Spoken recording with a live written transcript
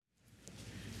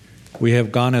We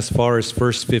have gone as far as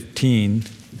verse 15,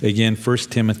 again, 1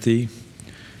 Timothy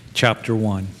chapter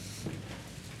 1.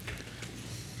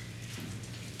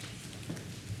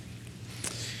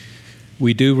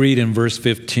 We do read in verse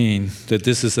 15 that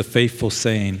this is a faithful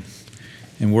saying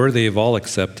and worthy of all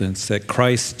acceptance, that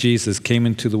Christ Jesus came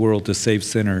into the world to save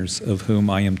sinners, of whom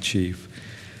I am chief.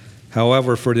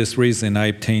 However, for this reason I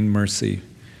obtained mercy,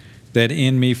 that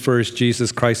in me first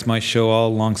Jesus Christ might show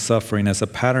all long-suffering as a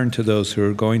pattern to those who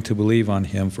are going to believe on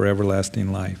him for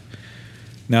everlasting life.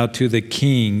 Now to the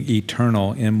King,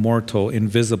 eternal, immortal,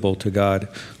 invisible to God,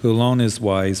 who alone is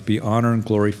wise, be honor and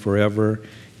glory forever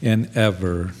and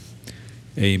ever.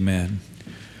 Amen.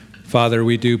 Father,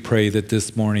 we do pray that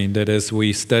this morning, that as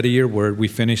we study your word, we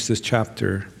finish this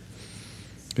chapter,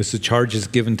 as the charge is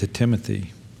given to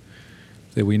Timothy,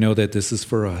 that we know that this is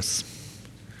for us.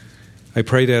 I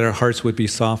pray that our hearts would be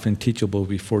soft and teachable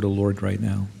before the Lord right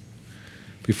now,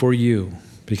 before you,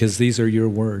 because these are your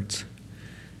words.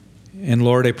 And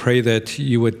Lord, I pray that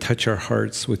you would touch our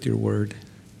hearts with your word,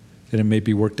 that it may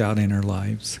be worked out in our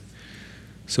lives.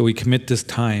 So we commit this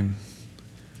time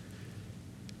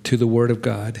to the word of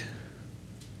God.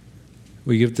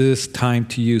 We give this time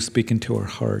to you speaking to our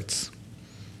hearts.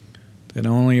 That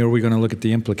not only are we going to look at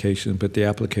the implication, but the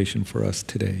application for us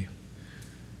today.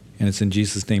 And it's in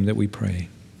Jesus' name that we pray.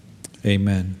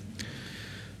 Amen.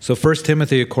 So 1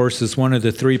 Timothy, of course, is one of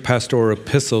the three pastoral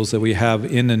epistles that we have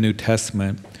in the New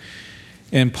Testament.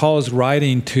 And Paul is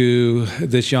writing to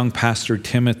this young pastor,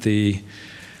 Timothy.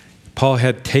 Paul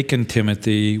had taken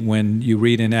Timothy when you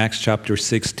read in Acts chapter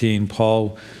 16.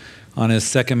 Paul, on his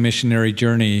second missionary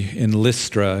journey in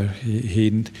Lystra,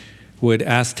 he would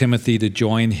ask Timothy to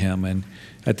join him. And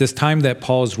at this time that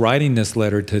Paul is writing this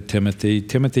letter to Timothy,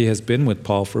 Timothy has been with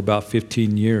Paul for about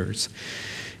 15 years.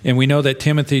 And we know that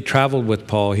Timothy traveled with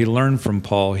Paul. He learned from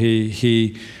Paul.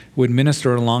 He would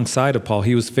minister alongside of Paul.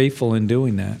 He was faithful in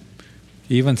doing that.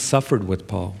 He even suffered with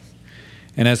Paul.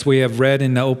 And as we have read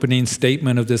in the opening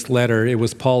statement of this letter, it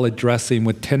was Paul addressing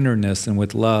with tenderness and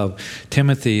with love.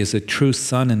 Timothy is a true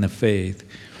son in the faith.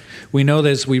 We know that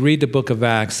as we read the book of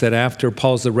Acts, that after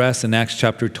Paul's arrest in Acts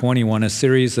chapter 21, a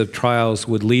series of trials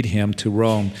would lead him to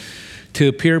Rome to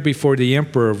appear before the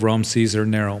emperor of Rome, Caesar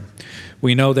Nero.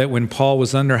 We know that when Paul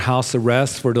was under house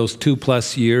arrest for those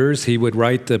 2+ years, he would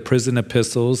write the prison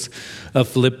epistles of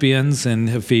Philippians and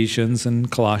Ephesians and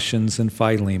Colossians and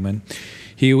Philemon.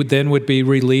 He would be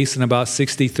released in about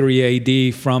 63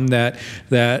 AD from that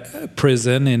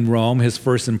prison in Rome, his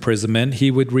first imprisonment. He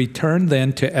would return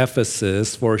then to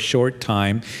Ephesus for a short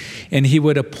time, and he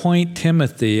would appoint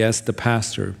Timothy as the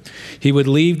pastor. He would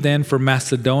leave then for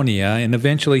Macedonia, and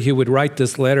eventually he would write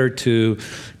this letter to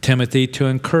Timothy to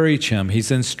encourage him.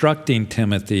 He's instructing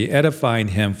Timothy, edifying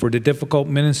him for the difficult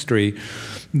ministry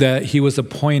that he was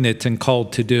appointed and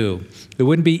called to do. It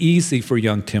wouldn't be easy for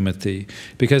young Timothy,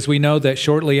 because we know that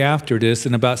shortly after this,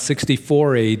 in about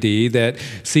 64 AD, that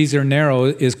Caesar Nero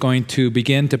is going to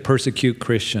begin to persecute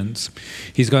Christians.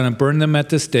 He's going to burn them at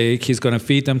the stake. He's going to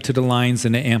feed them to the lions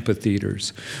in the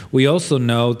amphitheaters. We also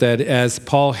know that as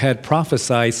Paul had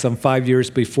prophesied some 5 years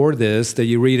before this, that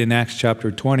you read in Acts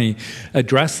chapter 20,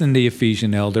 addressing the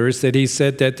Ephesian elders, that he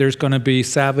said that there's going to be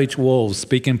savage wolves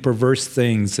speaking perverse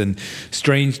things and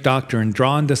strange doctrine,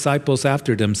 drawing disciples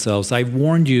after themselves. I've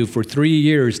warned you for 3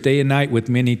 years, day and night, with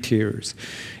many tears.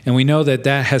 And we know that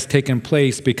that has taken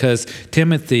place because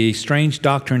Timothy, strange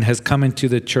doctrine has come into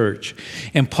the church.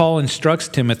 And Paul instructs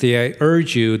Timothy, I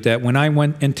urge you that when I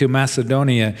went into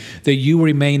Macedonia, that you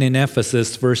remain in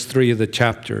Ephesus, verse 3 of the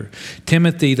chapter.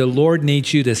 Timothy, the Lord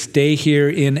needs you to stay here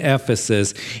in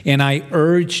Ephesus. And I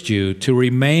urged you to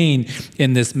remain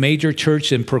in this major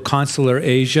church in proconsular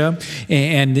Asia.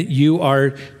 And you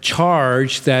are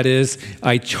charged, that is,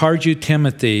 I charge you,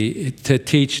 Timothy, to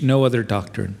teach no other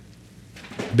doctrine,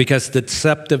 because the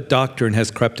deceptive doctrine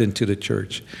has crept into the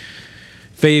church.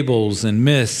 Fables and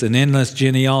myths and endless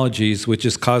genealogies, which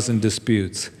is causing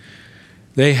disputes.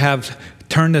 They have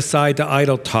turned aside to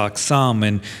idle talk, some,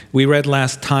 and we read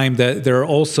last time that there are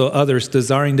also others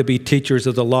desiring to be teachers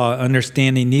of the law,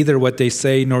 understanding neither what they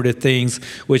say nor the things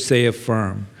which they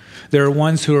affirm. There are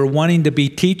ones who are wanting to be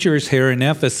teachers here in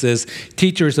Ephesus,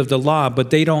 teachers of the law, but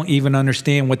they don't even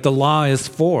understand what the law is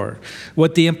for,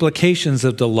 what the implications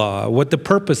of the law, what the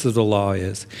purpose of the law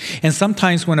is. And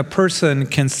sometimes when a person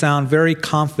can sound very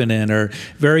confident or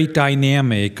very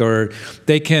dynamic, or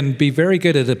they can be very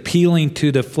good at appealing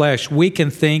to the flesh, we can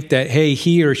think that, hey,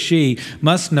 he or she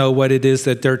must know what it is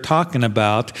that they're talking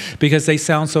about because they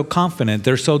sound so confident.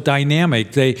 They're so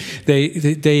dynamic.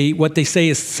 They what they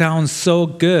say sounds so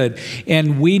good.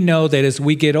 And we know that as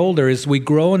we get older, as we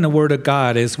grow in the Word of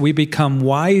God, as we become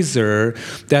wiser,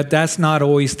 that that's not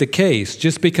always the case.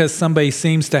 Just because somebody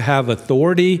seems to have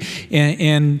authority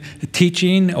in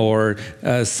teaching or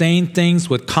saying things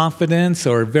with confidence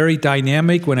or very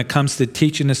dynamic when it comes to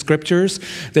teaching the Scriptures,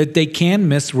 that they can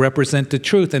misrepresent the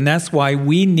truth. And that's why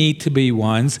we need to be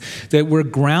ones that we're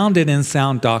grounded in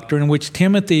sound doctrine, which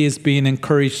Timothy is being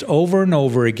encouraged over and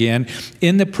over again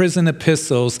in the prison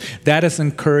epistles. That is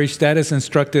encouraged, that is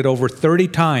instructed over 30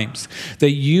 times,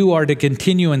 that you are to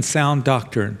continue in sound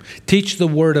doctrine. Teach the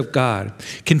Word of God.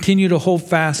 Continue to hold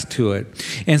fast to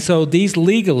it. And so these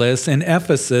legalists in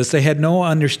Ephesus, they had no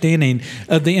understanding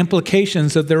of the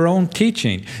implications of their own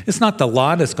teaching. It's not the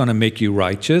law that's going to make you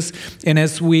righteous. And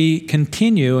as we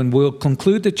continue, and we'll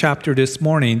conclude the chapter this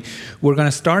morning, we're going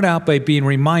to start out by being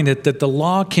reminded that the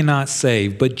law cannot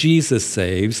save, but Jesus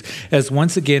saves. As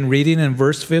once again, reading in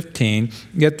verse 15,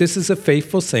 yet this is a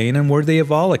faithful saying and worthy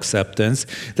of all acceptance,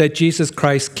 that Jesus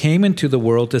Christ came into the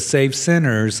world to save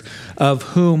sinners, of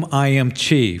whom I am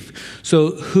chief.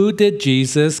 So who did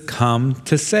Jesus come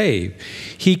to save?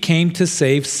 He came to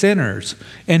save sinners.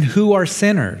 And who are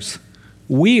sinners?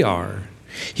 We are.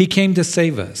 He came to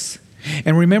save us.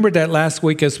 And remember that last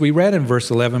week as we read in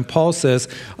verse 11, Paul says,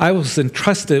 I was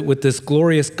entrusted with this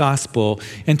glorious gospel.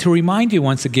 And to remind you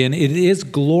once again, it is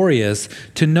glorious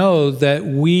to know that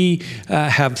we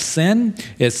have sinned,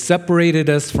 it separated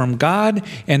us from God,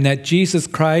 and that Jesus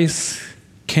Christ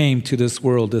came to this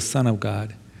world, the Son of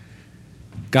God.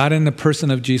 God in the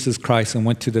person of Jesus Christ and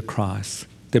went to the cross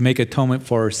to make atonement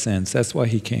for our sins. That's why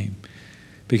he came.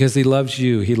 Because he loves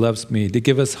you, he loves me, to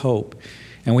give us hope.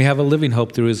 And we have a living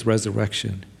hope through his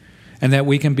resurrection. And that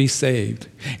we can be saved.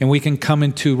 And we can come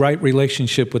into right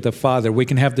relationship with the Father. We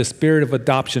can have the spirit of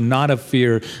adoption, not of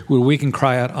fear, where we can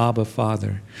cry out, Abba,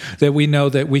 Father. That we know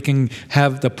that we can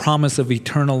have the promise of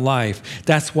eternal life.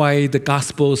 That's why the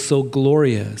gospel is so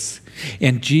glorious.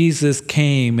 And Jesus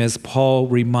came, as Paul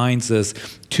reminds us,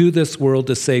 to this world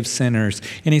to save sinners.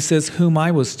 And he says, whom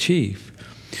I was chief.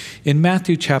 In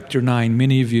Matthew chapter 9,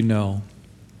 many of you know,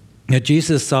 that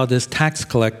Jesus saw this tax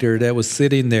collector that was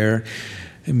sitting there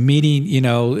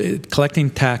collecting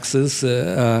taxes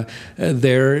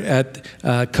there at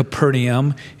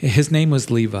Capernaum. His name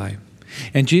was Levi.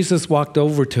 And Jesus walked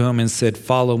over to him and said,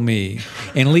 follow me.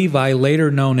 And Levi, later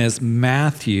known as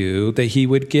Matthew, that he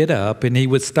would get up and he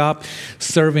would stop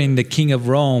serving the king of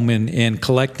Rome and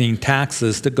collecting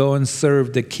taxes to go and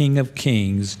serve the King of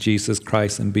Kings, Jesus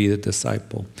Christ, and be the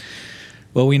disciple.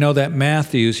 Well, we know that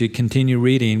Matthew, as you continue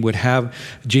reading, would have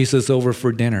Jesus over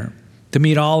for dinner to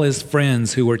meet all his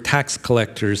friends who were tax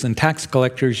collectors. And tax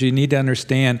collectors, you need to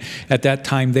understand, at that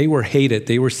time, they were hated.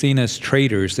 They were seen as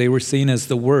traitors. They were seen as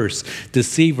the worst,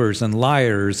 deceivers and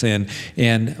liars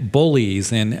and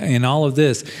bullies and all of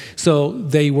this. So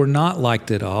they were not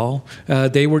liked at all.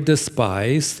 They were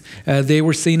despised. They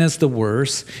were seen as the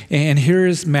worst. And here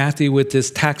is Matthew with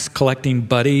his tax collecting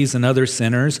buddies and other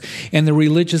sinners. And the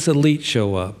religious elite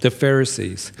show up, the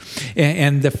Pharisees.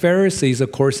 And the Pharisees,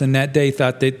 of course, in that day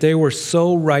thought that they were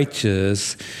so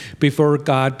righteous before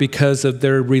God because of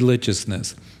their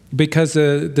religiousness, because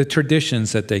of the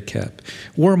traditions that they kept.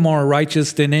 We're more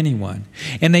righteous than anyone.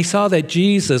 And they saw that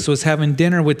Jesus was having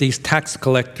dinner with these tax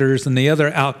collectors and the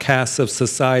other outcasts of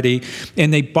society,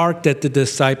 and they barked at the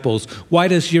disciples, why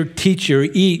does your teacher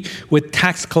eat with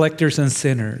tax collectors and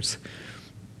sinners?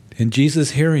 And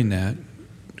Jesus, hearing that,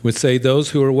 would say,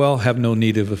 those who are well have no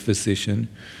need of a physician,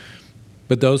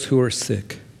 but those who are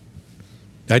sick.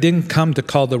 I didn't come to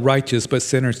call the righteous, but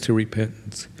sinners to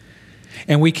repentance.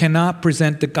 And we cannot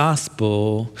present the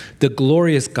gospel, the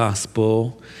glorious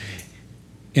gospel,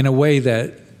 in a way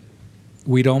that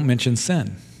we don't mention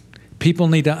sin. People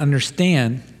need to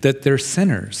understand that they're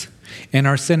sinners, and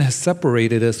our sin has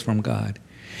separated us from God.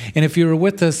 And if you were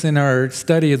with us in our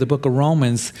study of the book of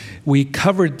Romans, we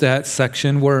covered that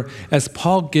section where, as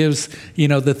Paul gives,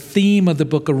 the theme of the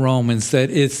book of Romans,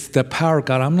 that it's the power of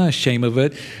God, I'm not ashamed of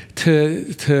it,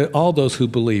 to all those who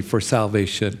believe for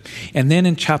salvation. And then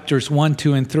in chapters 1,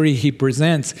 2, and 3, he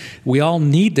presents, we all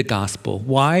need the gospel.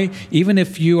 Why? Even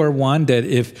if you are one that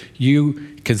if you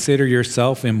consider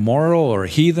yourself immoral or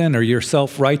heathen or you're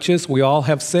self-righteous, we all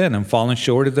have sinned and fallen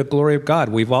short of the glory of God.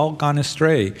 We've all gone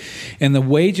astray. And the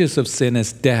wages of sin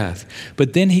is death.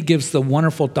 But then he gives the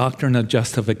wonderful doctrine of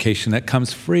justification that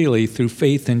comes freely through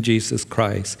faith in Jesus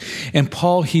Christ. And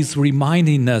Paul, he's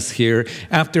reminding us here,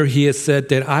 after he has said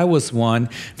that I was one,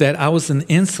 that I was an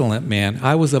insolent man,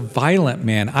 I was a violent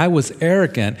man, I was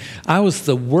arrogant, I was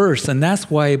the worst. And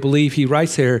that's why I believe he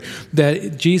writes here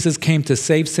that Jesus came to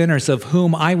save sinners, of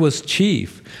whom I was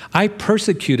chief. I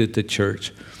persecuted the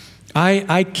church.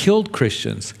 I killed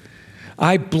Christians.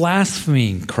 I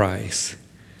blasphemed Christ.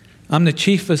 I'm the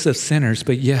chiefest of sinners,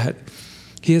 but yet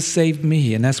he has saved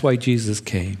me, and that's why Jesus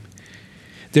came.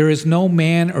 There is no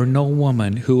man or no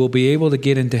woman who will be able to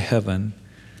get into heaven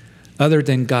other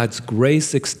than God's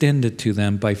grace extended to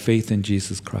them by faith in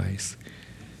Jesus Christ.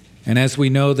 And as we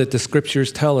know that the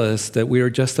scriptures tell us that we are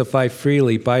justified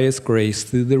freely by his grace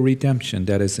through the redemption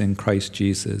that is in Christ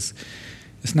Jesus.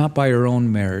 It's not by our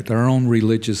own merit, our own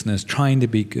religiousness, trying to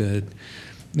be good.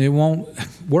 It won't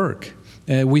work.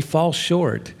 We fall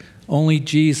short. Only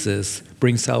Jesus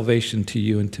brings salvation to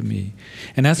you and to me.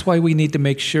 And that's why we need to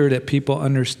make sure that people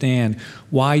understand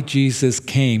why Jesus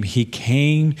came. He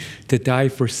came to die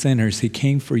for sinners. He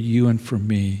came for you and for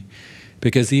me.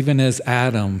 Because even as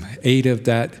Adam ate of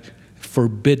that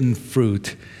forbidden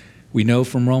fruit, we know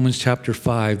from Romans chapter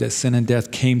 5 that sin and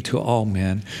death came to all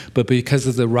men. But because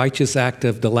of the righteous act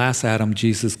of the last Adam,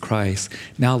 Jesus Christ,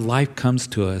 now life comes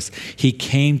to us. He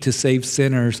came to save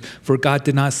sinners, for God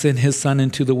did not send his Son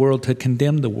into the world to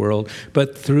condemn the world,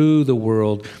 but through the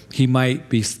world he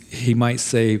might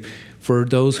save for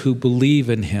those who believe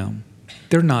in him.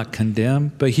 They're not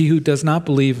condemned, but he who does not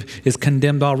believe is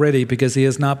condemned already because he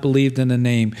has not believed in the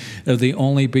name of the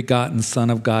only begotten Son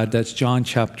of God. That's John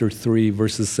chapter 3,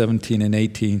 verses 17 and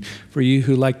 18, for you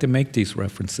who like to make these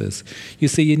references. You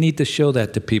see, you need to show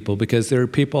that to people because there are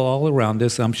people all around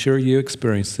us, I'm sure you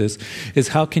experience this, is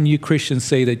how can you Christians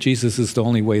say that Jesus is the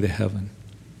only way to heaven?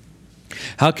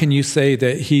 How can you say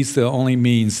that he's the only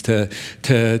means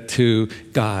to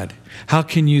God? How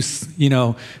can you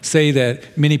say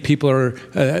that many people are,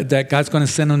 that God's going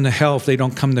to send them to hell if they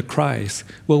don't come to Christ?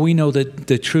 Well, we know that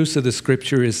the truth of the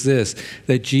scripture is this,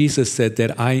 that Jesus said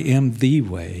that I am the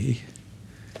way.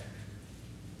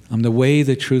 I'm the way,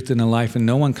 the truth, and the life, and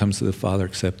no one comes to the Father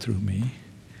except through me.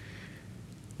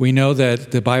 We know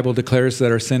that the Bible declares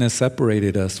that our sin has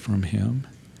separated us from him.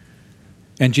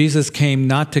 And Jesus came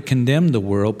not to condemn the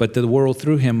world, but that the world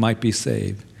through him might be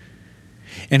saved.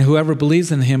 And whoever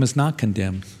believes in him is not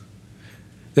condemned.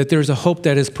 That there's a hope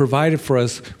that is provided for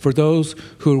us for those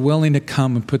who are willing to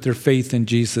come and put their faith in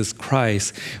Jesus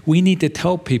Christ. We need to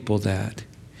tell people that.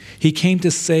 He came to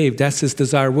save. That's his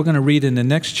desire. We're going to read in the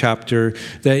next chapter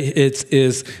that it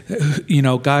is,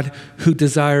 God who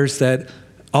desires that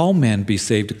all men be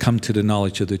saved to come to the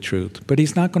knowledge of the truth. But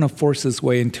he's not going to force his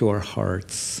way into our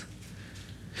hearts.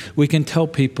 We can tell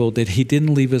people that he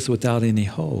didn't leave us without any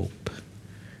hope.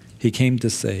 He came to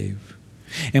save.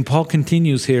 And Paul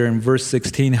continues here in verse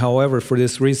 16, however, for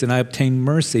this reason I obtained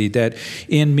mercy, that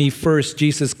in me first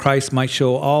Jesus Christ might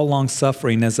show all long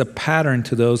suffering as a pattern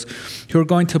to those who are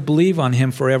going to believe on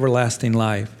him for everlasting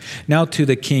life. Now to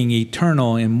the King,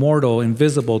 eternal, immortal,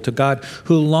 invisible, to God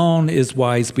who alone is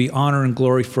wise, be honor and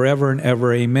glory forever and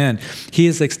ever. Amen. He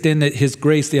has extended his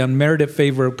grace, the unmerited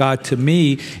favor of God to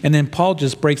me. And then Paul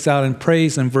just breaks out in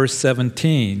praise in verse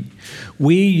 17.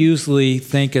 We usually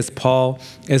think as Paul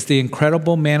as the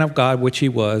incredible man of God, which he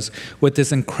was, with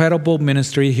this incredible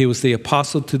ministry. He was the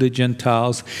apostle to the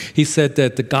Gentiles. He said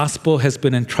that the gospel has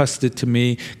been entrusted to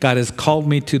me. God has called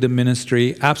me to the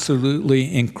ministry.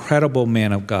 Absolutely incredible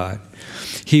man of God.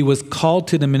 He was called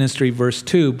to the ministry, verse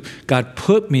 2. God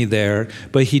put me there,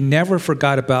 but he never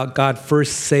forgot about God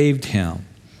first saved him.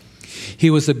 He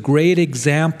was a great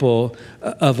example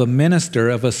of a minister,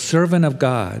 of a servant of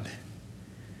God.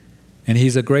 And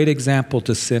he's a great example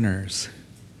to sinners.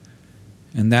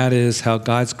 And that is how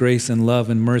God's grace and love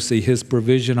and mercy, his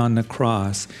provision on the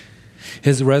cross,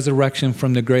 his resurrection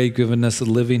from the grave, giving us a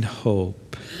living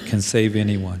hope, can save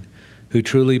anyone who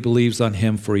truly believes on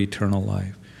him for eternal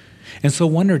life. And so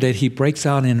wonder that he breaks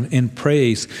out in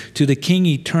praise to the King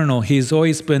eternal. He's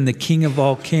always been the King of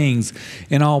all kings,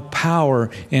 in all power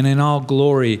and in all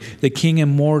glory, the King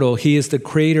immortal. He is the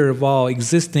creator of all,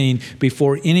 existing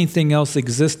before anything else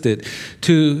existed.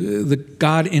 To the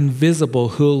God invisible,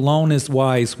 who alone is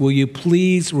wise, will you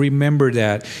please remember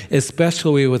that,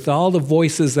 especially with all the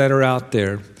voices that are out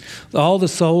there, all the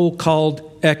so-called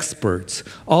experts,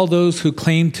 all those who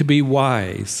claim to be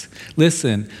wise.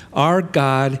 Listen, our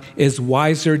God is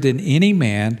wiser than any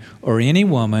man or any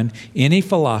woman, any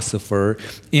philosopher,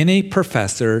 any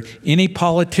professor, any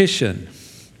politician,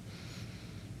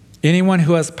 anyone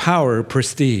who has power,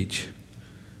 prestige,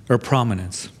 or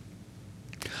prominence.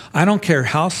 I don't care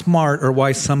how smart or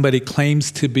wise somebody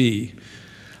claims to be,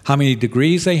 how many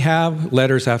degrees they have,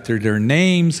 letters after their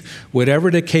names, whatever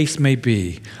the case may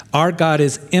be. Our God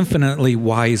is infinitely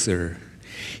wiser.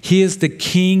 He is the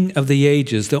King of the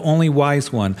ages, the only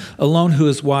wise one, alone who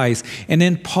is wise. And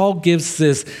then Paul gives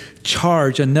this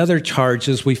charge, another charge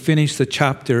as we finish the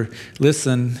chapter.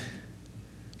 Listen,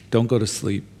 don't go to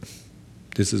sleep.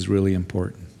 This is really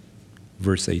important.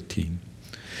 Verse 18.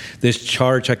 This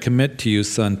charge I commit to you,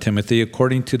 son Timothy,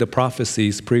 according to the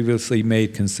prophecies previously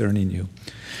made concerning you,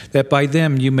 that by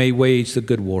them you may wage the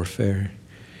good warfare,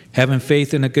 having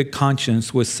faith and a good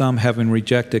conscience, with some having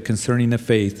rejected concerning the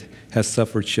faith has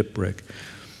suffered shipwreck,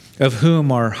 of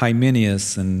whom are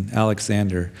Hymenaeus and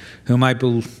Alexander, whom I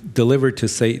delivered to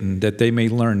Satan, that they may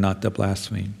learn not to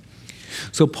blaspheme.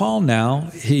 So Paul now,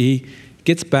 he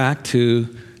gets back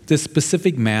to the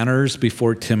specific manners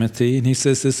before Timothy, and he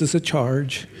says this is a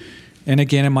charge. And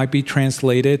again, it might be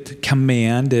translated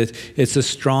command. It's a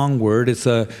strong word. It's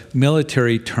a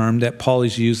military term that Paul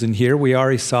is using here. We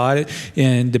already saw it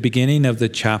in the beginning of the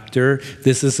chapter.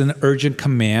 This is an urgent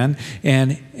command,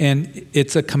 and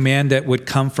it's a command that would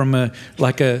come from a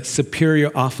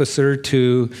superior officer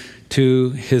to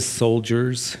his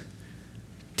soldiers.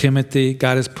 Timothy,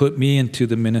 God has put me into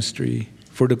the ministry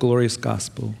for the glorious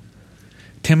gospel.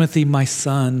 Timothy, my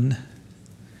son,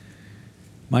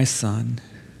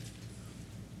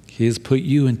 He has put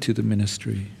you into the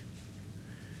ministry.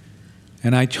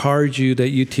 And I charge you that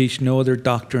you teach no other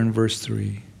doctrine, verse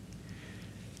 3.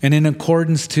 And in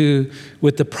accordance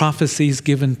with the prophecies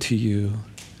given to you,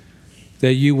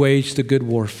 that you wage the good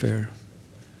warfare.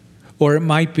 Or it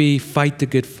might be fight the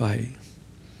good fight.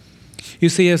 You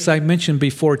see, as I mentioned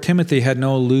before, Timothy had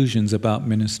no illusions about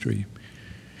ministry.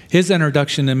 His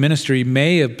introduction to ministry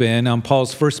may have been on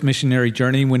Paul's first missionary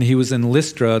journey when he was in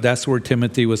Lystra. That's where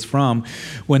Timothy was from.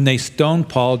 When they stoned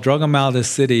Paul, drug him out of the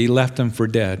city, left him for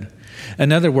dead.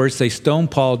 In other words, they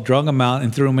stoned Paul, drug him out,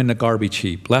 and threw him in the garbage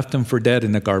heap. Left him for dead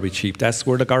in the garbage heap. That's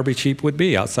where the garbage heap would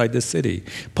be, outside the city.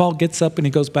 Paul gets up and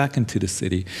he goes back into the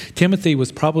city. Timothy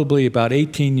was probably about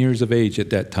 18 years of age at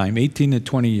that time, 18 to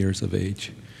 20 years of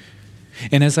age.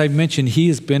 And as I mentioned, he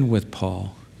has been with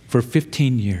Paul for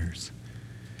 15 years.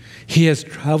 He has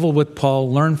traveled with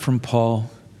Paul, learned from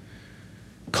Paul,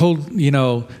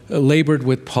 labored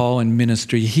with Paul in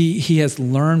ministry. He has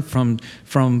learned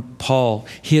from Paul.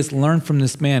 He has learned from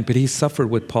this man, but he suffered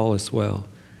with Paul as well.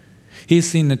 He's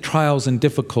seen the trials and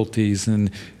difficulties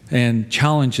and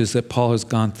challenges that Paul has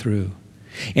gone through.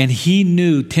 And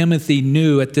Timothy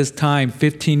knew at this time,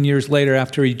 15 years later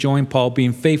after he joined Paul,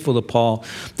 being faithful to Paul,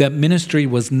 that ministry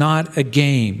was not a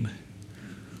game.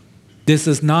 This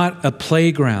is not a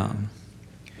playground,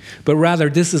 but rather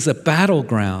this is a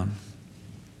battleground.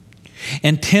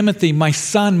 And Timothy, my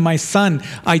son,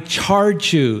 I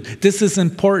charge you, this is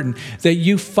important, that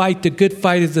you fight the good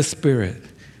fight of the Spirit.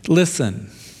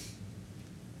 Listen,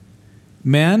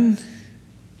 men,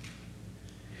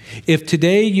 if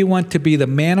today you want to be the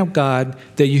man of God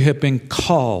that you have been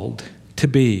called to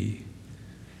be,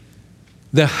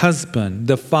 the husband,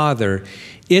 the father,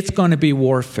 it's going to be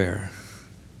warfare.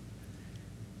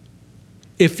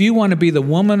 If you want to be the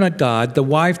woman of God, the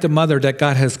wife, the mother that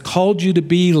God has called you to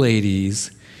be, ladies,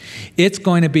 it's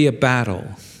going to be a battle.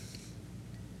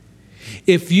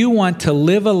 If you want to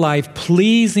live a life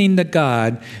pleasing to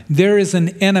God, there is an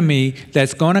enemy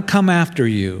that's going to come after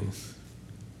you.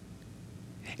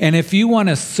 And if you want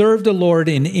to serve the Lord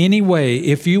in any way,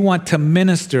 if you want to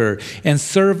minister and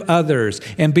serve others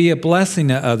and be a blessing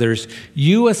to others,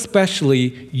 you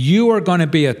are going to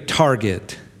be a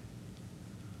target.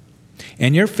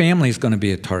 And your family is going to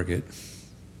be a target.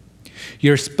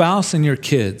 Your spouse and your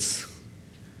kids.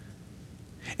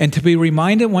 And to be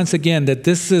reminded once again that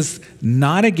this is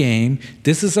not a game,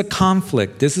 this is a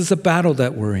conflict, this is a battle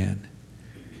that we're in.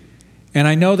 And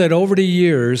I know that over the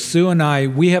years, Sue and I,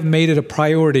 we have made it a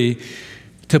priority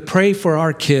to pray for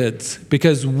our kids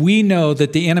because we know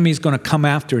that the enemy is going to come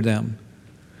after them.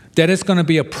 That it's going to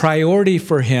be a priority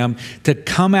for him to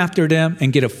come after them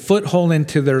and get a foothold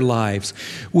into their lives.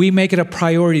 We make it a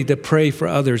priority to pray for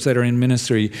others that are in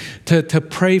ministry, to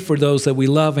pray for those that we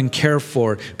love and care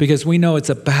for, because we know it's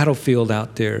a battlefield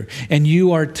out there. And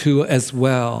you are to as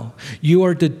well. You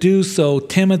are to do so,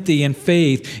 Timothy, in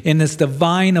faith, in this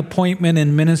divine appointment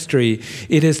in ministry.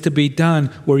 It is to be done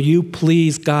where you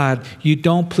please God. You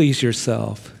don't please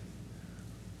yourself.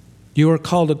 You are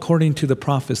called according to the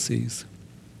prophecies.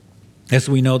 As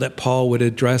we know that Paul would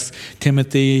address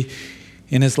Timothy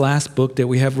in his last book that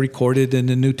we have recorded in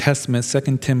the New Testament,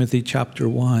 2 Timothy chapter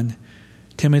 1.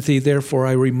 Timothy, therefore,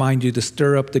 I remind you to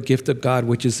stir up the gift of God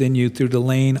which is in you through the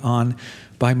laying on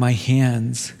by my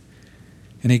hands.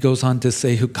 And he goes on to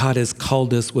say, who God has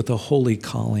called us with a holy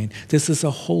calling. This is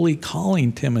a holy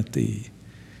calling, Timothy.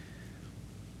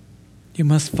 You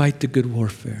must fight the good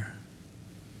warfare.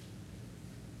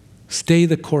 Stay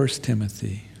the course,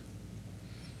 Timothy.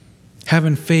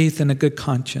 Having faith and a good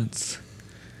conscience.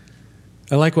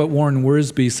 I like what Warren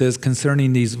Wiersbe says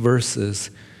concerning these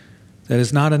verses, that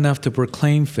it's not enough to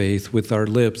proclaim faith with our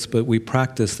lips, but we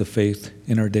practice the faith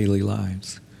in our daily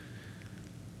lives.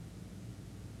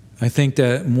 I think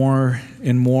that more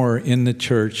and more in the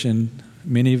church, and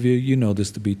many of you know this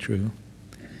to be true,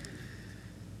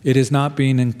 it is not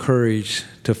being encouraged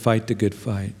to fight the good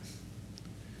fight.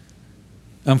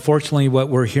 Unfortunately, what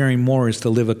we're hearing more is to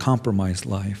live a compromised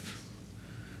life.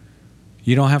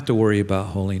 You don't have to worry about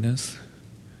holiness.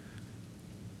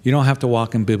 You don't have to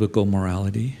walk in biblical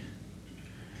morality.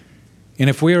 And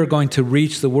if we are going to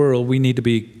reach the world, we need to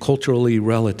be culturally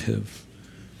relative.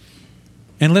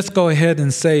 And let's go ahead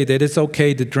and say that it's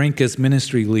okay to drink as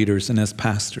ministry leaders and as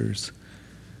pastors.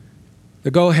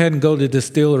 To go ahead and go to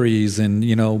distilleries and,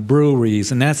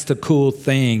 breweries, and that's the cool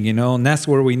thing, and that's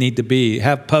where we need to be,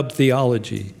 have pub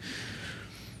theology.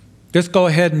 Just go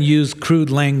ahead and use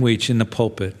crude language in the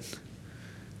pulpit.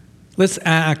 Let's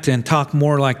act and talk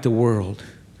more like the world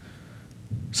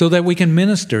so that we can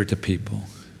minister to people.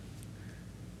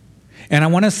 And I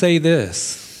want to say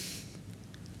this,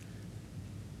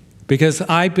 because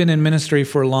I've been in ministry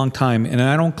for a long time, and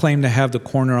I don't claim to have the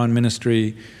corner on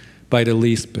ministry by the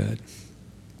least bit.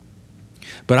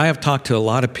 But I have talked to a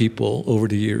lot of people over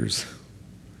the years.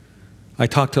 I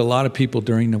talk to a lot of people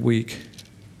during the week.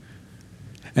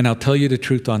 And I'll tell you the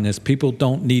truth on this. People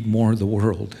don't need more of the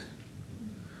world.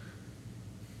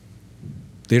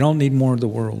 They don't need more of the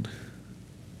world.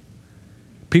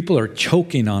 People are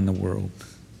choking on the world.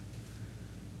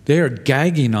 They are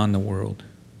gagging on the world.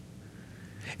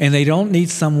 And they don't need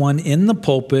someone in the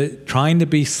pulpit trying to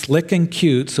be slick and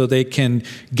cute so they can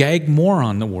gag more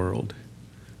on the world.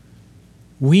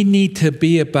 We need to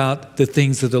be about the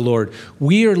things of the Lord.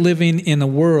 We are living in a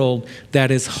world that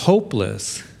is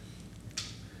hopeless.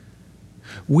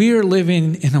 We are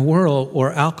living in a world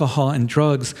where alcohol and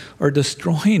drugs are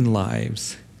destroying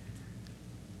lives.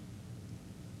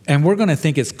 And we're going to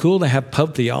think it's cool to have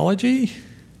pub theology?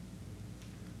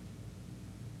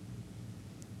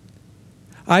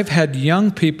 I've had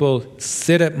young people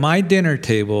sit at my dinner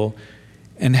table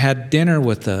and had dinner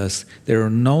with us. They are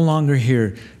no longer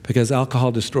here because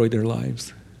alcohol destroyed their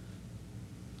lives.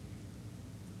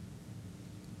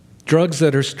 Drugs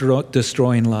that are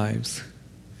destroying lives.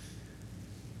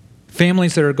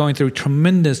 Families that are going through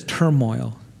tremendous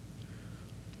turmoil.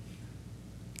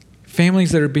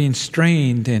 Families that are being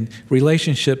strained and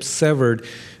relationships severed.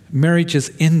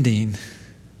 Marriages ending.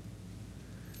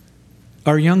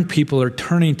 Our young people are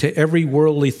turning to every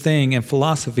worldly thing and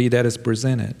philosophy that is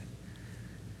presented.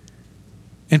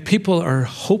 And people are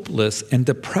hopeless and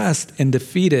depressed and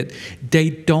defeated. They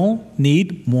don't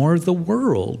need more of the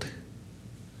world.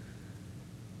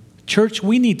 Church,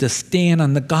 we need to stand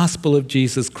on the gospel of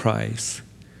Jesus Christ.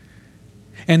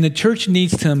 And the church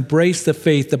needs to embrace the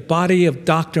faith, the body of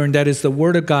doctrine that is the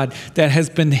Word of God that has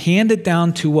been handed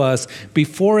down to us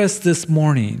before us this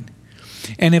morning.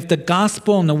 And if the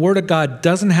gospel and the Word of God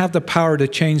doesn't have the power to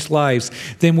change lives,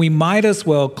 then we might as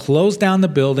well close down the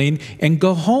building and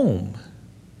go home.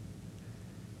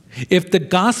 If the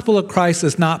gospel of Christ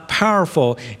is not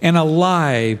powerful and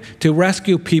alive to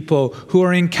rescue people who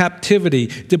are in captivity,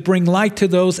 to bring light to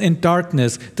those in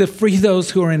darkness, to free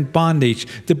those who are in bondage,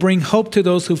 to bring hope to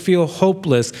those who feel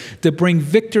hopeless, to bring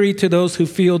victory to those who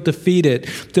feel defeated,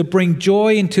 to bring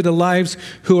joy into the lives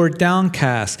who are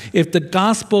downcast. If the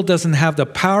gospel doesn't have the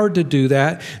power to do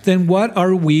that, then what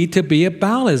are we to be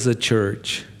about as a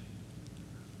church?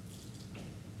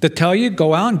 To tell you,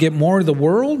 go out and get more of the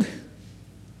world?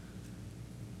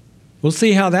 We'll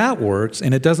see how that works,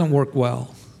 and it doesn't work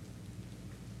well.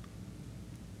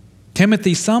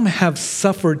 Timothy, some have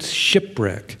suffered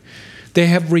shipwreck. They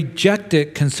have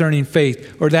rejected concerning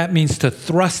faith, or that means to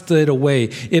thrust it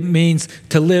away. It means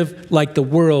to live like the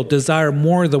world, desire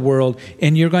more of the world,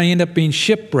 and you're going to end up being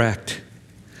shipwrecked.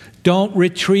 Don't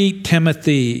retreat,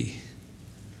 Timothy.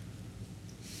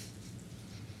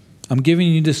 I'm giving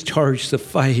you this charge to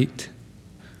fight.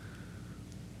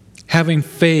 Having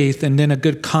faith and then a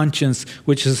good conscience,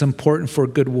 which is important for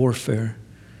good warfare.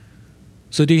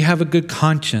 So do you have a good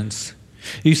conscience?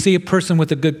 You see, a person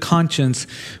with a good conscience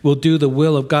will do the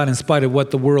will of God in spite of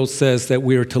what the world says that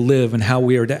we are to live and how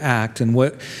we are to act and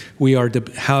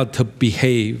how to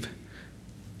behave.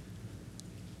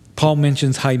 Paul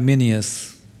mentions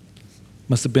Hymenaeus.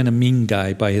 Must have been a mean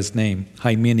guy by his name.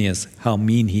 Hymenaeus, how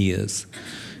mean he is.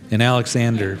 And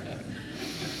Alexander.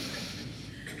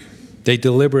 They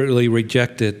deliberately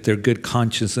rejected their good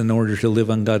conscience in order to live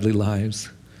ungodly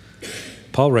lives.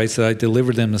 Paul writes that I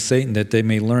delivered them to Satan that they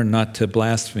may learn not to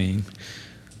blaspheme.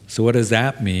 So what does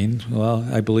that mean? Well,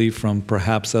 I believe from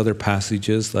perhaps other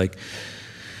passages like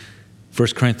 1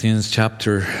 Corinthians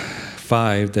chapter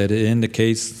 5 that it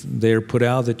indicates they're put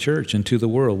out of the church into the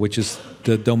world, which is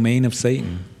the domain of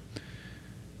Satan.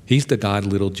 He's the god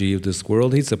little g of this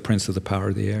world. He's the prince of the power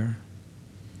of the air.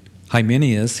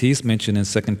 Hymenaeus, he's mentioned in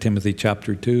 2 Timothy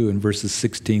chapter 2 in verses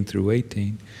 16 through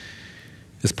 18.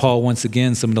 As Paul, once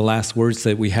again, some of the last words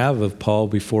that we have of Paul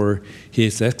before he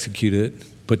is executed,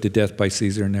 put to death by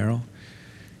Caesar Nero.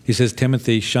 He says,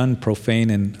 Timothy, shun profane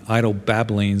and idle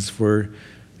babblings, for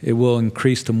it will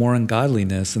increase to more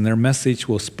ungodliness, and their message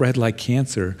will spread like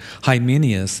cancer.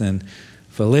 Hymenaeus and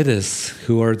Philetus,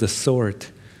 who are the sort.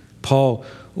 Paul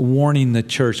warning the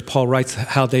church. Paul writes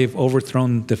how they've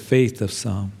overthrown the faith of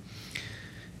some.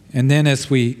 And then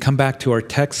as we come back to our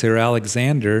text here,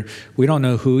 Alexander, we don't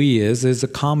know who he is. It's a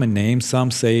common name. Some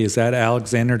say, is that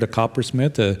Alexander the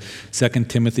coppersmith, 2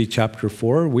 Timothy chapter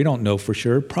 4? We don't know for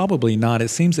sure. Probably not. It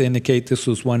seems to indicate this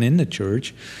was one in the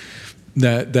church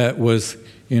that was,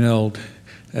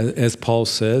 as Paul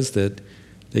says, that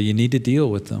you need to deal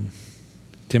with them.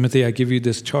 Timothy, I give you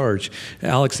this charge.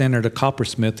 Alexander the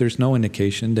coppersmith, there's no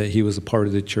indication that he was a part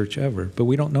of the church ever, but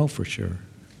we don't know for sure.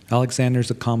 Alexander's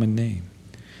a common name.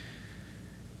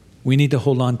 We need to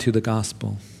hold on to the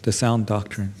gospel, the sound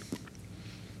doctrine,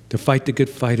 to fight the good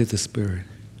fight of the Spirit,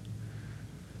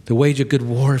 to wage a good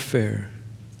warfare.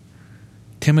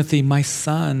 Timothy, my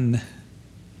son,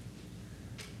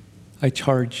 I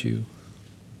charge you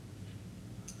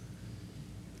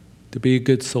to be a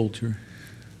good soldier,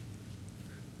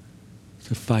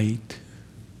 to fight.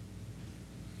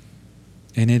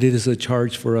 And it is a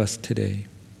charge for us today.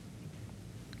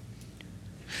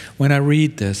 When I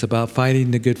read this about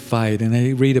fighting the good fight, and I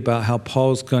read about how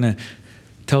Paul's going to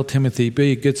tell Timothy,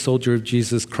 be a good soldier of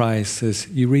Jesus Christ, as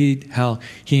you read how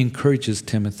he encourages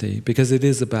Timothy, because it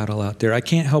is a battle out there. I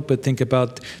can't help but think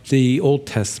about the Old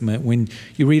Testament when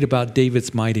you read about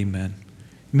David's mighty men.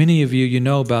 Many of you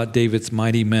know about David's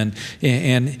mighty men.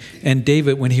 And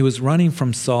David, when he was running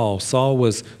from Saul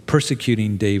was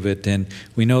persecuting David. And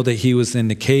we know that he was in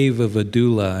the cave of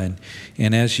Adullam.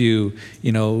 And as you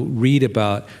read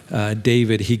about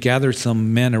David, he gathered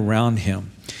some men around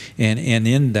him. And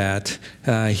in that,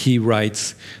 he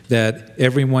writes that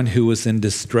everyone who was in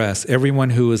distress,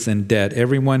 everyone who was in debt,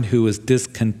 everyone who was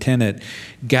discontented,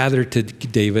 gathered to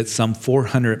David, some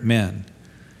 400 men.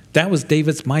 That was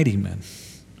David's mighty men.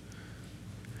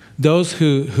 Those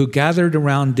who gathered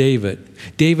around David.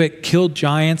 David killed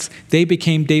giants. They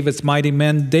became David's mighty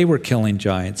men. They were killing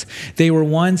giants. They were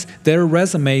ones, their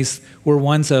resumes were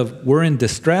ones of, we're in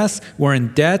distress, we're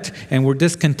in debt, and we're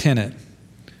discontented.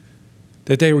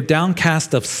 That they were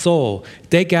downcast of soul.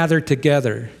 They gathered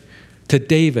together to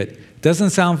David.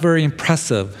 Doesn't sound very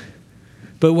impressive.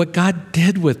 But what God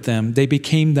did with them, they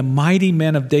became the mighty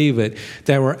men of David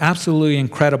that were absolutely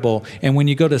incredible. And when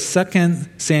you go to 2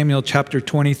 Samuel chapter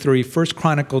 23, 1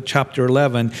 Chronicle chapter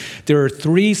 11, there are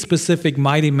 3 specific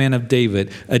mighty men of David,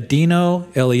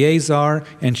 Adino, Eleazar,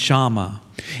 and Shammah.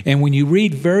 And when you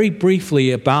read very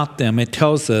briefly about them, it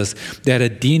tells us that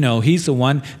Adino, he's the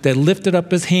one that lifted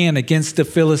up his hand against the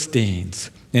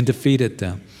Philistines and defeated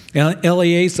them.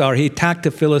 Eleazar, he attacked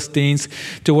the Philistines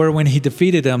to where when he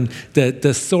defeated them,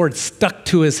 the sword stuck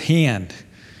to his hand.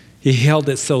 He held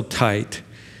it so tight.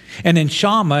 And in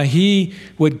Shammah, he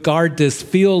would guard this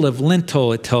field of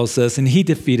lentil, it tells us, and he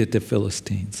defeated the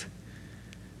Philistines.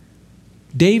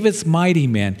 David's mighty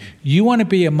man. You want to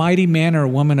be a mighty man or a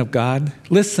woman of God?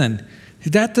 Listen,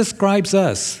 that describes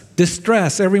us.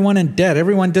 Distress, everyone in debt,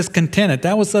 everyone discontented.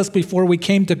 That was us before we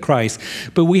came to Christ.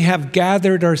 But we have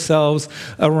gathered ourselves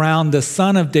around the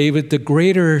Son of David, the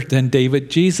greater than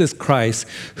David, Jesus Christ,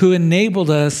 who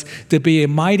enabled us to be a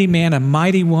mighty man, a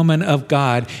mighty woman of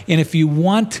God. And if you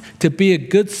want to be a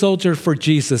good soldier for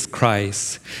Jesus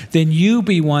Christ, then you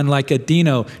be one like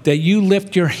Adino, that you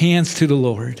lift your hands to the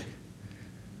Lord.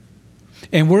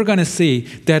 And we're going to see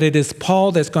that it is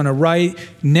Paul that's going to write.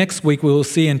 Next week we will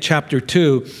see in chapter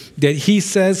 2 that he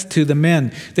says to the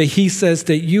men, that he says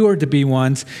that you are to be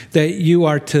ones, that you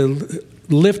are to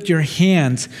lift your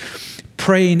hands,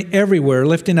 praying everywhere,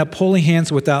 lifting up holy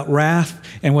hands without wrath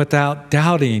and without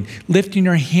doubting, lifting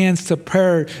your hands to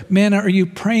prayer. Men, are you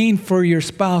praying for your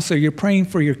spouse? Are you praying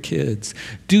for your kids?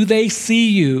 Do they see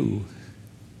you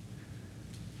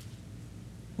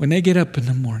when they get up in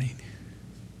the morning?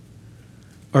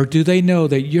 Or do they know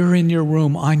that you're in your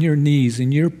room on your knees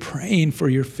and you're praying for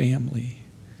your family?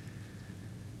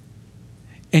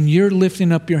 And you're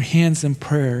lifting up your hands in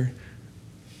prayer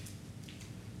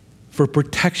for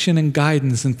protection and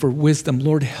guidance and for wisdom.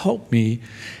 Lord, help me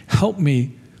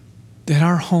that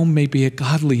our home may be a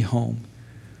godly home.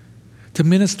 To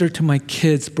minister to my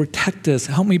kids, protect us.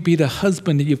 Help me be the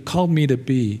husband that you've called me to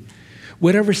be.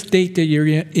 Whatever state that you're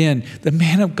in, the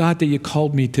man of God that you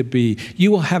called me to be,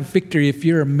 you will have victory if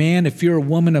you're a man, if you're a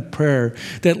woman of prayer.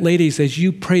 That ladies, as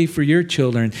you pray for your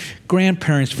children,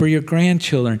 grandparents for your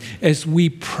grandchildren, as we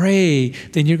pray,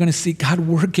 then you're going to see God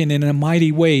working in a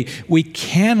mighty way. We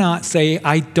cannot say,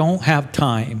 I don't have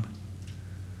time.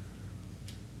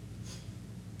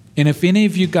 And if any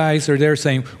of you guys are there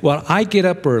saying, well, I get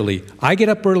up early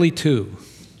too,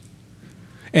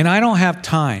 and I don't have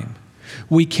time.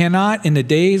 We cannot, in the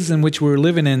days in which we're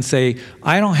living in, say,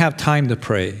 I don't have time to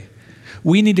pray.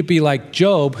 We need to be like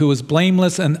Job, who was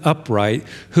blameless and upright,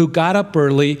 who got up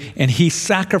early and he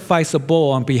sacrificed a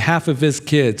bull on behalf of his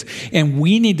kids. And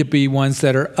we need to be ones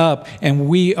that are up and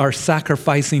we are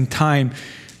sacrificing time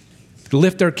to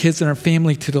lift our kids and our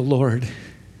family to the Lord.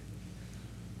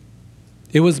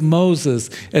 It was Moses,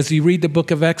 as you read the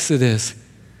book of Exodus,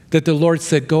 that the Lord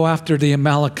said, go after the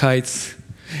Amalekites.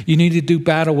 You need to do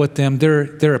battle with them.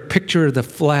 They're a picture of the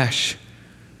flesh.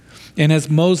 And as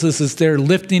Moses is there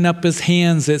lifting up his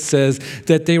hands, it says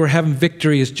that they were having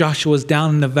victory as Joshua was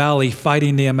down in the valley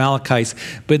fighting the Amalekites.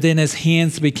 But then his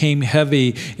hands became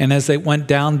heavy, and as they went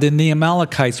down, then the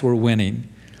Amalekites were winning.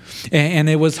 And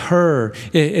it was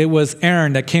it was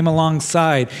Aaron that came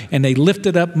alongside, and they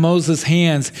lifted up Moses'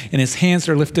 hands, and his hands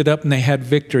are lifted up, and they had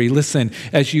victory. Listen,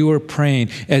 as you are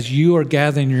praying, as you are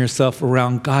gathering yourself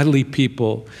around godly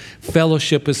people,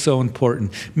 fellowship is so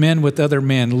important. Men with other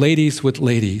men, ladies with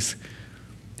ladies.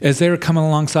 As they're coming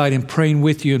alongside and praying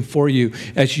with you and for you,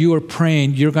 as you are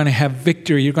praying, you're going to have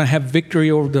victory. You're going to have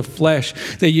victory over the flesh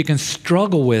that you can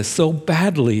struggle with so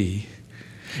badly.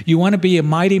 You want to be a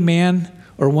mighty man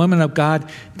or woman of God,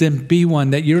 then be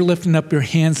one, that you're lifting up your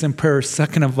hands in prayer.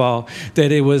 Second of all,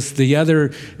 that it was the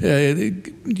other,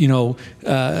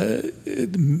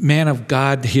 man of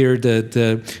God here,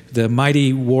 the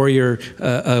mighty warrior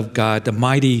of God, the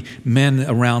mighty men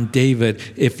around David.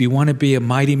 If you want to be a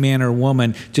mighty man or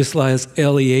woman, just like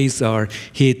Eleazar,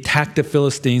 he attacked the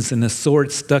Philistines and the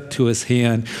sword stuck to his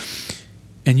hand.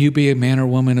 And you be a man or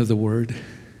woman of the word.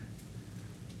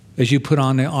 As you put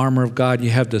on the armor of God, you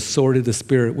have the sword of the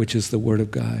Spirit, which is the Word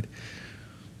of God.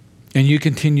 And you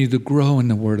continue to grow in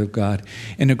the Word of God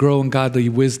and to grow in godly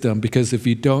wisdom, because if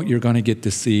you don't, you're going to get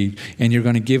deceived and you're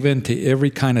going to give in to every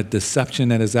kind of deception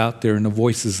that is out there and the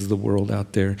voices of the world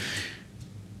out there.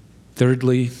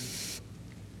 Thirdly,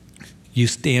 you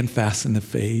stand fast in the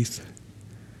faith.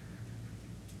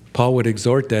 Paul would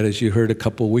exhort that, as you heard a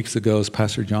couple of weeks ago as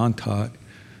Pastor John taught.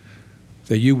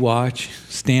 That you watch,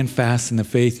 stand fast in the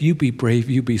faith. You be brave,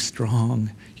 you be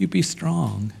strong. You be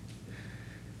strong.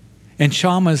 And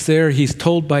Shammah's there, he's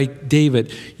told by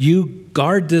David, you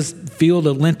guard this field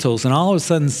of lentils. And all of a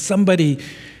sudden somebody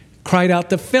cried out,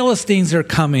 the Philistines are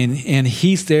coming. And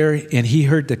he's there and he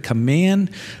heard the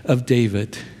command of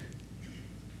David.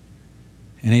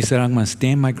 And he said, I'm going to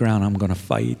stand my ground, I'm going to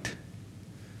fight.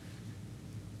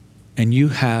 And you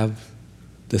have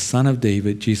the Son of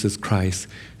David, Jesus Christ,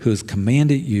 who has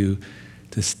commanded you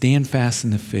to stand fast in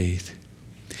the faith.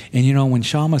 And you know, when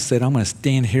Shammah said, I'm going to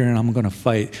stand here and I'm going to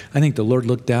fight, I think the Lord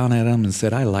looked down at him and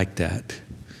said, I like that.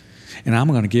 And I'm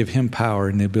going to give him power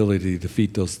and the ability to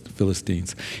defeat those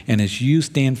Philistines. And as you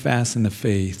stand fast in the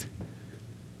faith,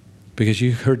 because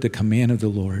you heard the command of the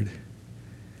Lord,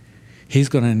 he's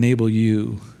going to enable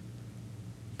you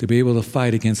to be able to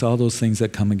fight against all those things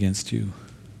that come against you.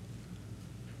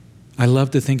 I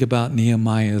love to think about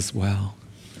Nehemiah as well.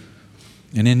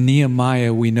 And in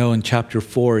Nehemiah, we know in chapter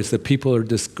 4 is that people are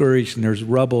discouraged and there's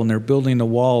rubble and they're building the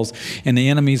walls and the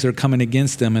enemies are coming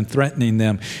against them and threatening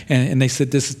them. And they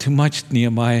said, this is too much,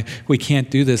 Nehemiah. We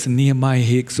can't do this. And Nehemiah,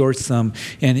 he exhorts them,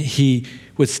 and he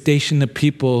would station the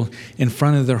people in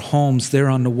front of their homes there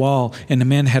on the wall. And the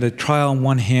men had a trowel in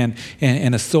one hand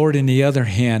and a sword in the other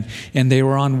hand. And they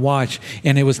were on watch.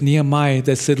 And it was Nehemiah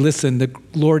that said, listen, the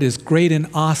Lord is great and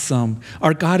awesome.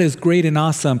 Our God is great and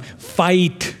awesome.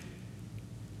 Fight.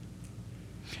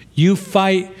 You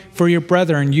fight for your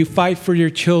brethren. You fight for your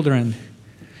children.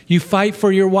 You fight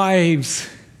for your wives.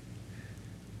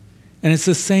 And it's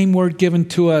the same word given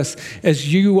to us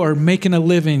as you are making a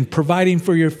living, providing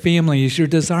for your family, as you're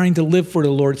desiring to live for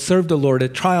the Lord, serve the Lord, a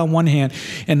trial in one hand,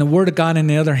 and the Word of God in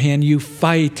the other hand. You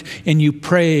fight and you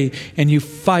pray and you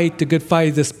fight the good fight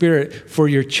of the Spirit for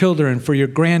your children, for your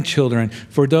grandchildren,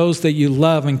 for those that you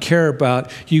love and care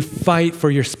about. You fight for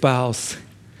your spouse.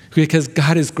 Because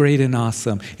God is great and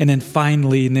awesome. And then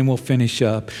finally, and then we'll finish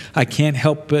up, I can't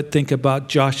help but think about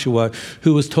Joshua,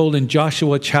 who was told in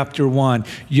Joshua chapter 1,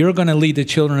 you're going to lead the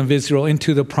children of Israel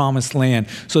into the promised land.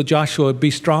 So Joshua,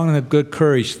 be strong and of good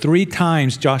courage. 3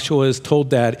 times Joshua is told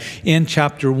that in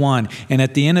chapter 1. And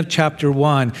at the end of chapter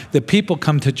 1, the people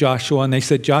come to Joshua and they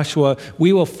said, Joshua,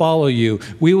 we will follow you.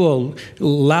 We will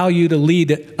allow you to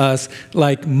lead us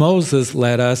like Moses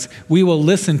led us. We will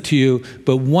listen to you.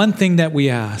 But one thing that we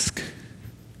ask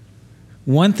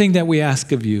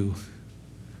of you,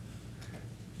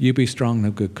 you be strong and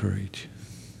of good courage.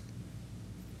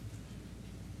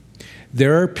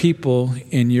 There are people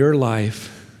in your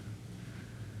life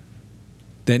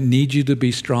that need you to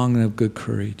be strong and of good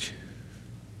courage.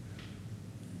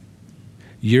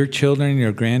 Your children,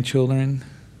 your grandchildren,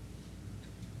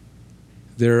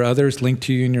 there are others linked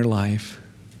to you in your life,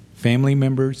 family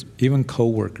members, even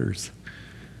co-workers,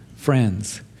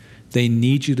 friends. They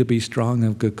need you to be strong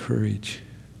and of good courage.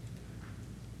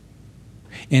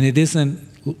 And it isn't,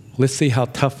 let's see how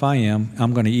tough I am.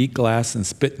 I'm going to eat glass and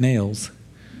spit nails.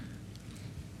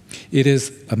 It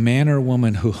is a man or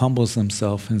woman who humbles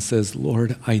himself and says,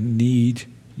 Lord, I need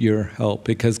your help,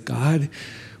 because God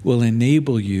will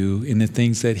enable you in the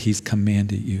things that he's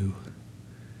commanded you.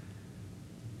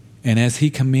 And as he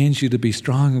commands you to be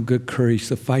strong and of good courage,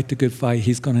 to fight the good fight,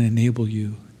 he's going to enable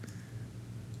you.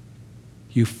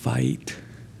 You fight.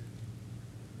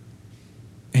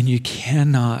 And you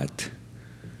cannot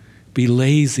be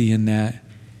lazy in that,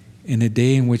 in the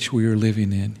day in which we are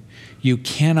living in. You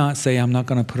cannot say, I'm not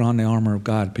going to put on the armor of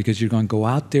God, because you're going to go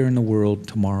out there in the world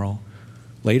tomorrow,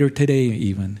 later today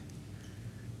even,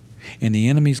 and the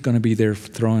enemy's going to be there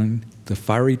throwing the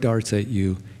fiery darts at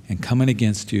you and coming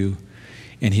against you,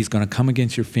 and he's going to come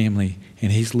against your family,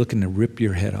 and he's looking to rip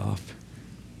your head off.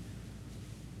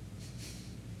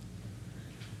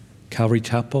 Calvary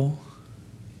Chapel,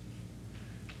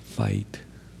 fight.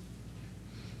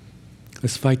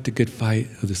 Let's fight the good fight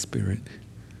of the Spirit.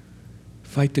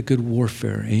 Fight the good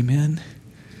warfare, amen?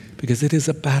 Because it is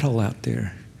a battle out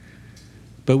there.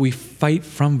 But we fight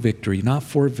from victory, not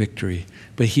for victory.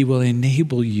 But he will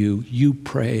enable you. You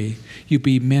pray. You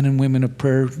be men and women of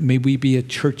prayer. May we be a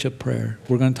church of prayer.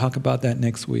 We're going to talk about that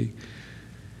next week.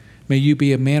 May you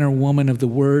be a man or woman of the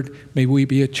Word. May we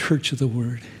be a church of the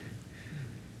Word.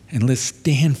 And let's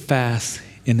stand fast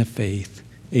in the faith.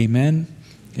 Amen?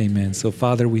 Amen. So,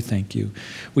 Father, we thank you.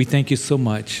 We thank you so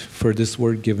much for this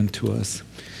word given to us.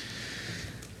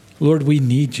 Lord, we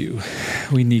need you.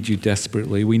 We need you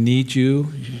desperately. We need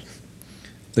you,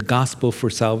 the gospel for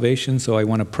salvation. So I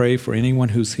want to pray for anyone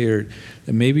who's here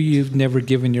that maybe you've never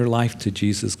given your life to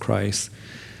Jesus Christ.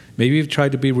 Maybe you've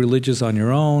tried to be religious on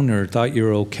your own or thought you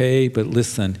were okay, but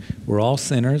listen, we're all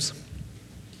sinners.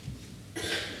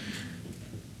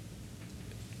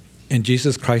 And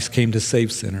Jesus Christ came to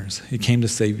save sinners. He came to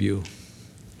save you.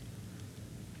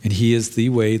 And he is the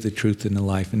way, the truth, and the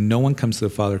life. And no one comes to the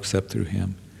Father except through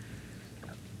him.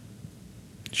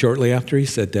 Shortly after he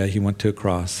said that, he went to a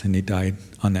cross and he died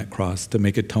on that cross to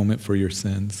make atonement for your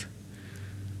sins.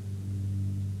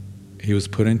 He was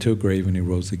put into a grave and he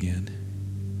rose again.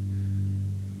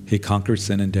 He conquered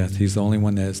sin and death. He's the only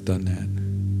one that has done that.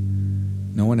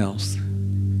 No one else.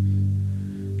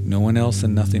 No one else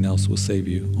and nothing else will save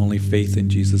you. Only faith in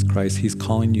Jesus Christ. He's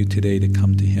calling you today to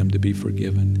come to him, to be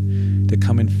forgiven, to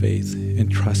come in faith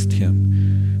and trust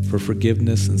him for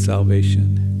forgiveness and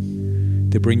salvation,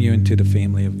 to bring you into the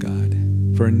family of God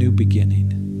for a new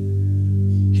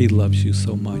beginning. He loves you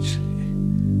so much.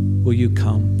 Will you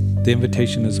come? The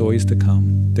invitation is always to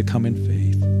come in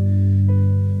faith.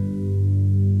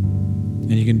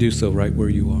 And you can do so right where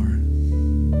you are.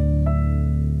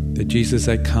 That Jesus,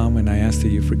 I come and I ask that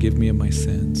you forgive me of my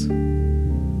sins.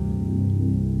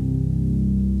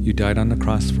 You died on the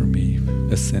cross for me,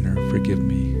 a sinner. Forgive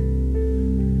me.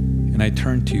 And I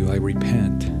turn to you. I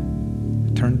repent.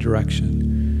 I turn direction.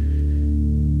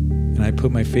 And I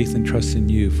put my faith and trust in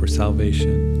you for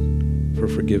salvation, for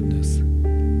forgiveness.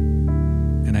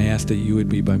 And I ask that you would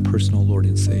be my personal Lord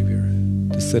and Savior,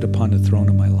 to sit upon the throne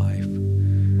of my life.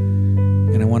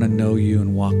 And I want to know you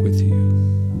and walk with you.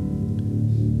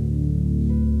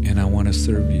 And I want to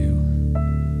serve you.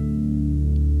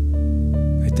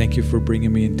 I thank you for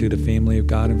bringing me into the family of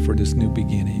God and for this new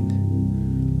beginning.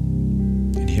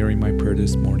 And hearing my prayer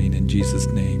this morning in Jesus'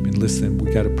 name. And listen,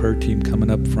 we got a prayer team coming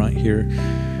up front here.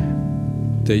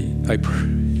 I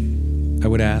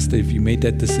would ask that if you made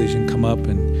that decision, come up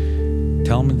and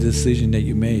tell them the decision that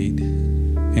you made.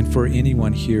 And for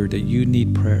anyone here that you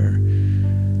need prayer,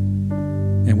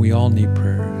 and we all need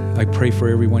prayer. I pray for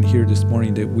everyone here this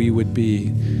morning that we would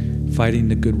be fighting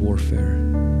the good warfare.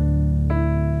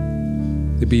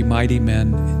 to be mighty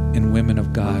men and women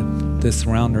of God, that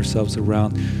surround ourselves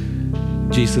around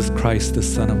Jesus Christ, the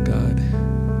Son of God,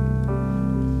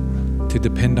 to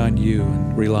depend on you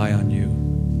and rely on you,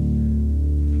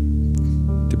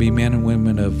 to be men and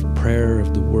women of prayer,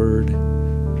 of the word,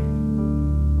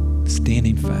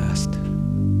 standing fast,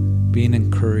 being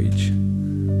encouraged,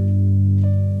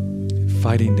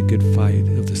 fighting the good fight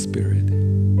of the Spirit,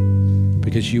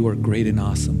 because you are great and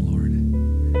awesome, Lord.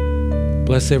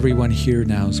 Bless everyone here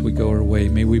now as we go our way.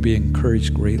 May we be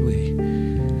encouraged greatly,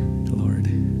 Lord.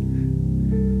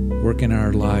 Work in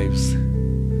our lives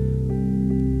in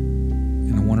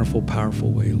a wonderful,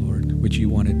 powerful way, Lord, which you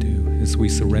want to do as we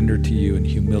surrender to you in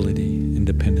humility and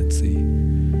dependency.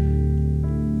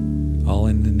 All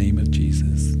in the name of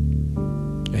Jesus.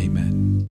 Amen.